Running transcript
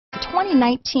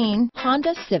2019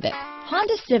 Honda Civic.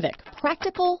 Honda Civic,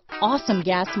 practical, awesome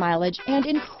gas mileage, and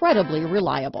incredibly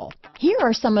reliable. Here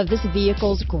are some of this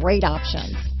vehicle's great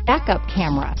options: backup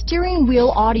camera, steering wheel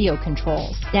audio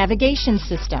controls, navigation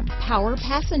system, power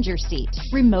passenger seat,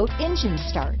 remote engine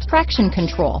start, traction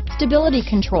control, stability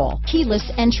control, keyless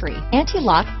entry,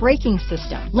 anti-lock braking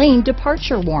system, lane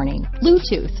departure warning,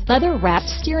 Bluetooth, leather-wrapped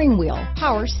steering wheel,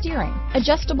 power steering,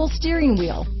 adjustable steering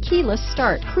wheel, keyless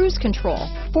start, cruise control,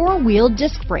 four-wheel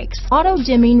disc brakes,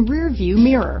 auto-dimming rear view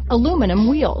mirror, aluminum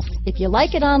wheels. If you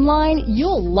like it online,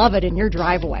 you'll love it in your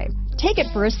driveway. Take it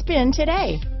for a spin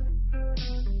today.